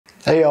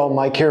Hey y'all,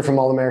 Mike here from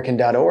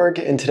allamerican.org,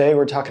 and today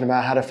we're talking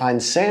about how to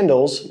find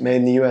sandals made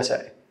in the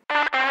USA.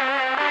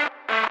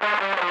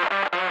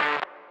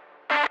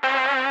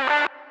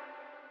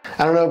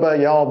 I don't know about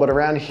y'all, but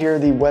around here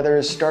the weather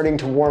is starting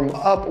to warm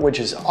up,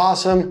 which is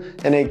awesome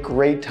and a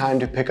great time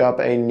to pick up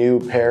a new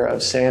pair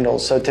of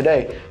sandals. So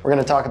today we're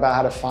going to talk about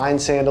how to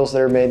find sandals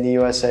that are made in the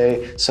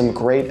USA, some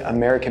great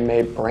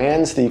American-made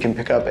brands that you can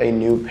pick up a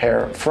new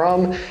pair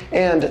from,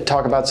 and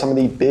talk about some of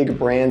the big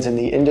brands in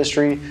the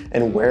industry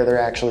and where they're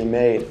actually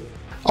made.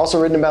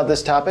 Also written about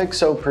this topic,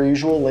 so per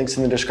usual, links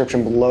in the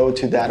description below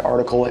to that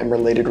article and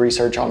related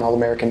research on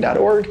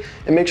allamerican.org,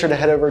 and make sure to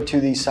head over to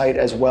the site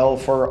as well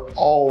for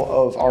all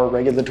of our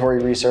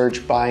regulatory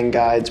research, buying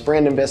guides,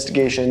 brand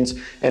investigations,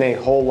 and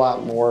a whole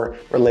lot more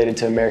related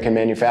to American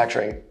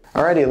manufacturing.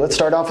 Alrighty, let's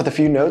start off with a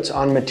few notes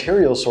on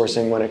material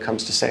sourcing when it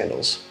comes to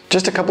sandals.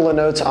 Just a couple of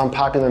notes on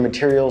popular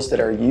materials that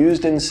are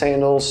used in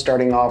sandals,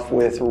 starting off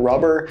with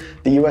rubber.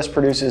 The US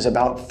produces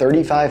about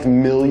 35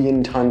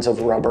 million tons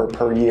of rubber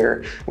per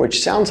year,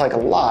 which sounds like a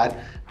lot,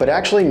 but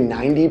actually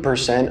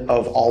 90%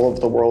 of all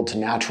of the world's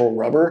natural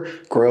rubber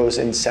grows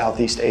in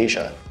Southeast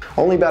Asia.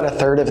 Only about a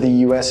third of the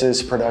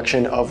US's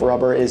production of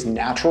rubber is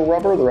natural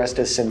rubber, the rest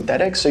is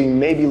synthetic, so you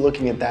may be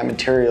looking at that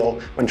material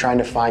when trying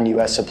to find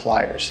US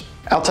suppliers.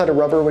 Outside of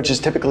rubber, which is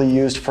typically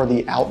used for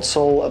the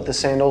outsole of the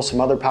sandal, some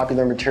other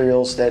popular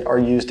materials that are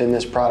used in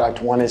this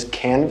product, one is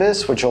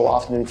canvas, which you'll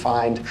often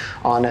find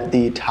on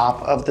the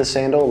top of the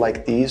sandal,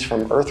 like these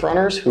from Earth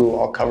Runners, who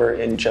I'll cover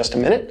in just a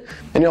minute.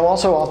 And you'll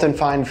also often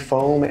find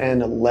foam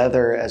and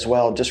leather as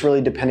well, just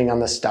really depending on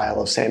the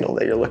style of sandal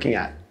that you're looking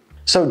at.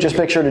 So just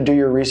make sure to do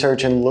your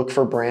research and look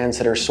for brands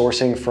that are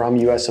sourcing from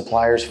US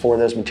suppliers for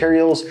those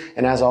materials.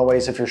 And as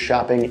always, if you're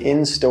shopping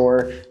in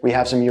store, we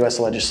have some US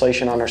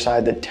legislation on our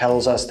side that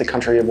tells us the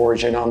country of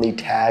origin on the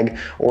tag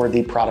or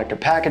the product or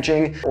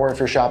packaging, or if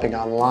you're shopping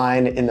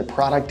online in the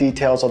product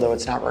details, although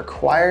it's not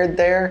required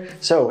there.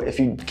 So if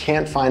you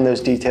can't find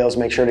those details,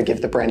 make sure to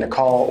give the brand a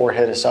call or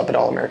hit us up at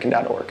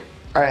allamerican.org.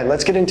 All right,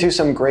 let's get into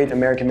some great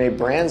American-made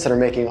brands that are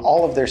making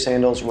all of their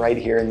sandals right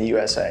here in the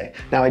USA.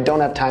 Now, I don't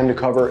have time to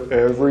cover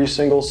every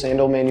single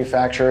sandal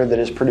manufacturer that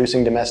is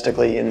producing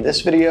domestically in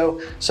this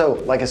video. So,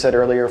 like I said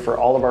earlier, for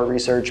all of our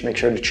research, make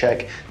sure to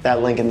check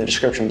that link in the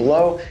description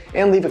below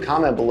and leave a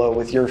comment below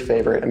with your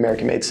favorite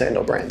American-made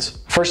sandal brands.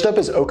 First up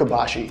is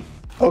Okabashi.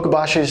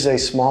 Okabashi is a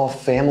small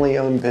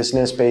family-owned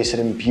business based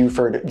in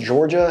Buford,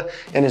 Georgia,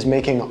 and is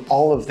making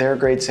all of their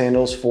great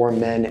sandals for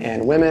men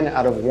and women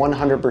out of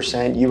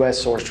 100%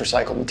 US-sourced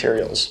recycled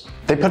materials.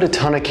 They put a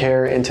ton of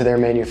care into their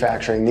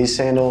manufacturing. These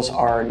sandals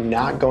are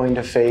not going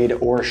to fade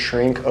or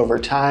shrink over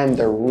time.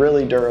 They're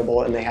really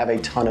durable, and they have a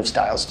ton of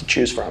styles to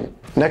choose from.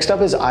 Next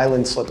up is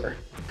Island Slipper.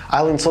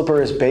 Island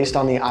Slipper is based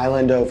on the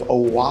island of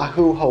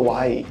Oahu,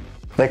 Hawaii.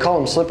 They call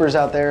them slippers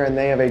out there, and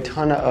they have a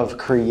ton of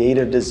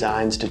creative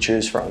designs to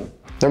choose from.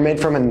 They're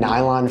made from a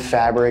nylon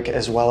fabric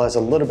as well as a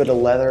little bit of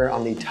leather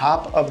on the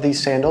top of the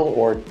sandal,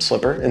 or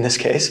slipper in this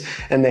case,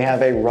 and they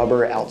have a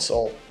rubber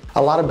outsole.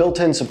 A lot of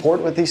built-in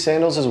support with these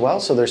sandals as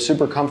well, so they're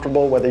super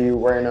comfortable whether you're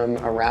wearing them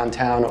around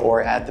town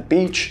or at the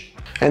beach,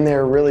 and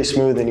they're really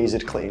smooth and easy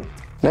to clean.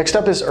 Next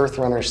up is Earth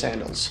Runner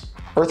sandals.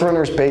 Earth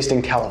Runner is based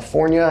in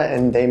California,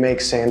 and they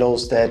make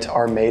sandals that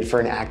are made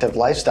for an active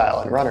lifestyle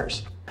and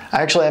runners.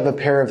 I actually have a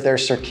pair of their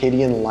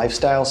circadian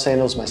lifestyle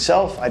sandals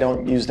myself. I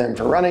don't use them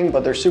for running,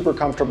 but they're super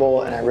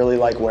comfortable and I really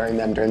like wearing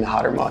them during the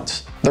hotter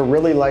months. They're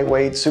really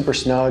lightweight, super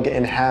snug,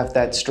 and have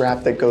that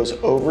strap that goes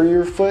over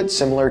your foot,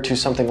 similar to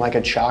something like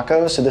a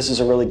Chaco. So this is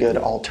a really good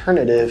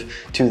alternative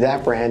to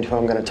that brand, who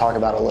I'm going to talk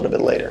about a little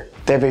bit later.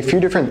 They have a few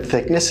different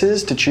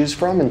thicknesses to choose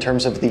from in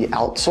terms of the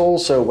outsole.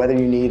 So whether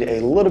you need a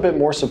little bit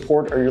more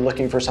support or you're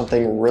looking for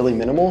something really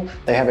minimal,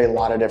 they have a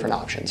lot of different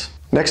options.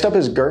 Next up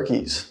is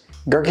Gerke's.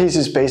 Gerke's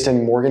is based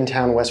in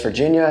Morgantown, West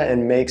Virginia,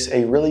 and makes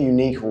a really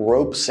unique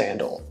rope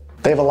sandal.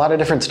 They have a lot of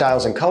different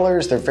styles and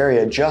colors. They're very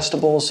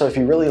adjustable, so if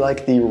you really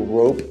like the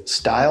rope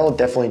style,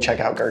 definitely check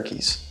out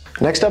Gerke's.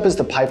 Next up is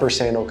the Piper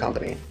Sandal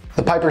Company.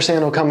 The Piper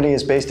Sandal Company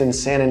is based in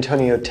San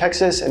Antonio,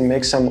 Texas, and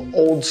makes some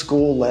old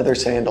school leather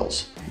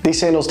sandals. These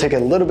sandals take a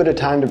little bit of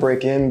time to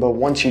break in, but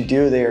once you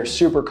do, they are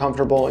super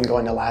comfortable and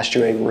going to last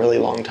you a really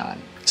long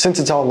time. Since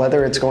it's all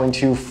leather, it's going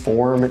to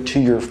form to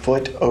your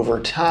foot over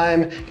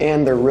time,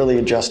 and they're really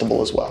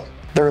adjustable as well.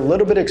 They're a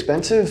little bit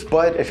expensive,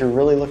 but if you're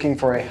really looking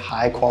for a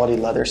high quality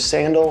leather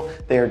sandal,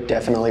 they are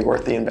definitely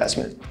worth the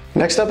investment.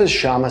 Next up is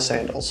Shama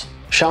Sandals.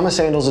 Shama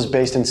Sandals is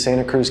based in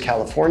Santa Cruz,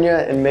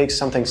 California, and makes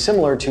something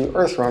similar to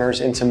Earth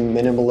Runners into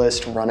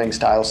minimalist running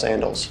style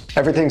sandals.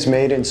 Everything's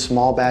made in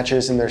small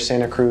batches in their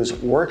Santa Cruz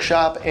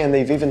workshop, and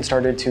they've even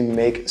started to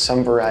make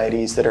some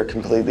varieties that are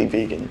completely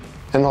vegan.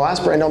 And the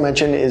last brand I'll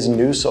mention is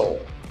New Sole.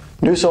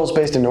 New Sole is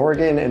based in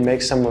Oregon and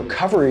makes some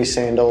recovery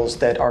sandals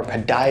that are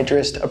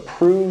podiatrist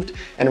approved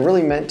and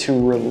really meant to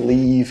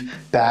relieve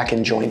back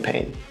and joint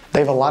pain. They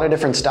They have a lot of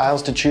different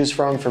styles to choose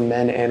from for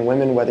men and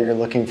women, whether you're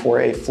looking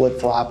for a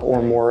flip-flop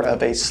or more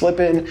of a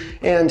slip-in.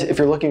 And if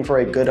you're looking for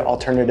a good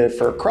alternative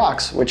for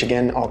Crocs, which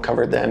again, I'll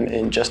cover them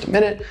in just a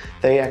minute,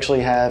 they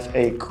actually have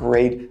a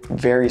great,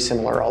 very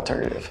similar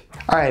alternative.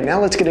 All right, now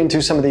let's get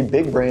into some of the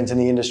big brands in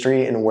the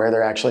industry and where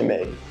they're actually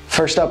made.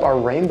 First up are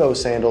rainbow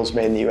sandals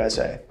made in the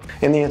USA.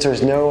 And the answer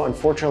is no.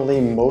 Unfortunately,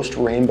 most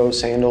rainbow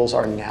sandals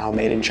are now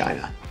made in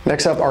China.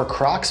 Next up are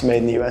Crocs made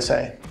in the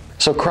USA.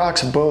 So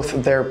Crocs,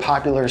 both their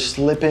popular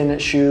slip-in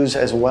shoes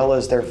as well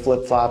as their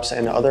flip-flops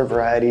and other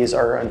varieties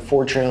are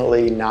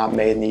unfortunately not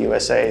made in the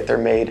USA. They're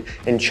made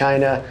in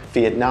China,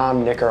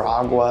 Vietnam,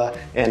 Nicaragua,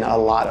 and a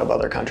lot of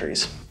other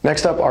countries.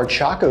 Next up are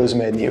Chacos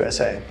made in the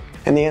USA.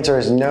 And the answer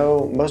is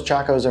no. Most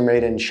Chacos are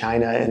made in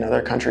China and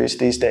other countries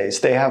these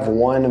days. They have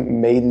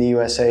one made in the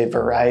USA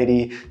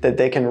variety that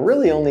they can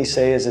really only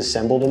say is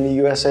assembled in the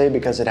USA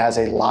because it has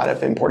a lot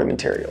of imported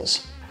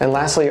materials. And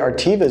lastly are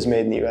Tevas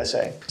made in the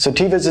USA. So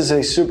Tevas is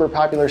a super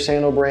popular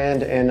sandal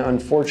brand, and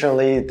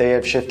unfortunately they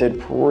have shifted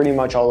pretty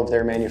much all of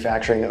their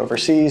manufacturing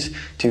overseas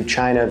to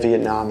China,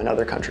 Vietnam, and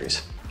other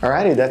countries.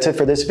 Alrighty, that's it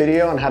for this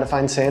video on how to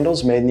find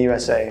sandals made in the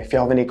USA. If you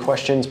have any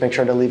questions, make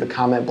sure to leave a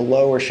comment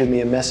below or shoot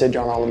me a message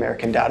on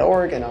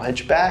allamerican.org and I'll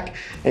hit you back.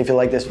 And if you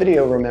like this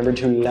video, remember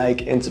to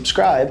like and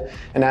subscribe.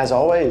 And as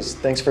always,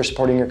 thanks for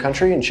supporting your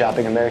country and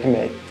shopping American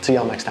made. See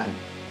y'all next time.